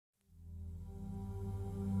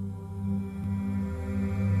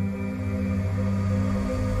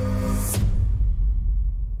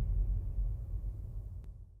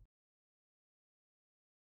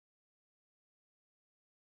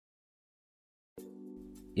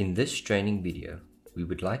In this training video, we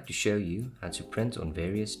would like to show you how to print on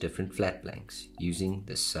various different flat blanks using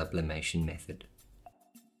the sublimation method.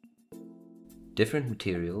 Different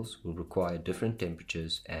materials will require different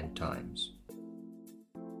temperatures and times.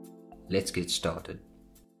 Let's get started.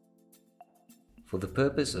 For the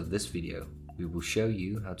purpose of this video, we will show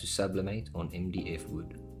you how to sublimate on MDF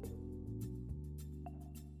wood.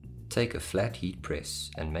 Take a flat heat press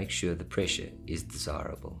and make sure the pressure is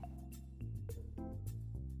desirable.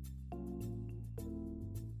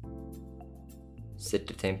 Set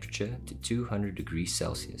the temperature to 200 degrees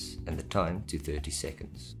Celsius and the time to 30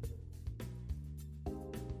 seconds.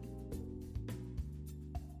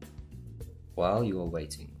 While you are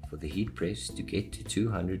waiting for the heat press to get to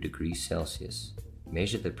 200 degrees Celsius,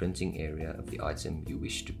 measure the printing area of the item you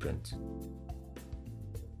wish to print.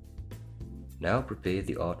 Now prepare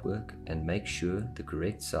the artwork and make sure the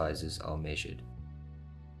correct sizes are measured.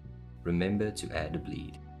 Remember to add a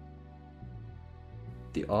bleed.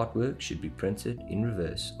 The artwork should be printed in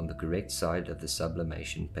reverse on the correct side of the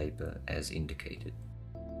sublimation paper as indicated.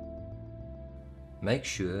 Make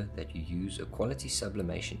sure that you use a quality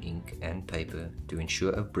sublimation ink and paper to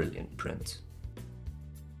ensure a brilliant print.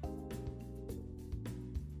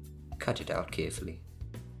 Cut it out carefully.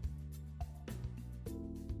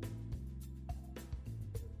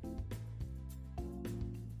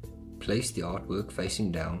 Place the artwork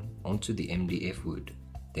facing down onto the MDF wood,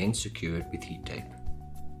 then secure it with heat tape.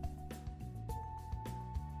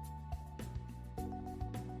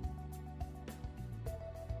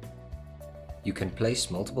 You can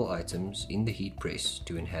place multiple items in the heat press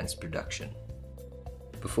to enhance production.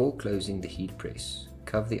 Before closing the heat press,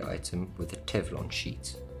 cover the item with a Teflon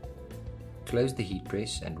sheet. Close the heat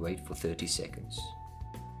press and wait for 30 seconds.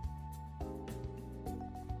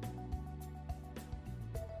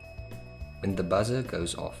 When the buzzer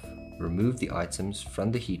goes off, remove the items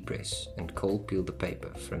from the heat press and cold peel the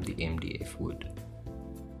paper from the MDF wood.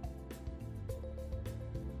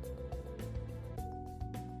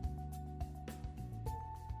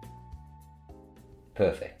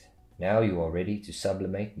 Perfect. Now you are ready to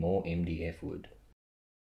sublimate more MDF wood.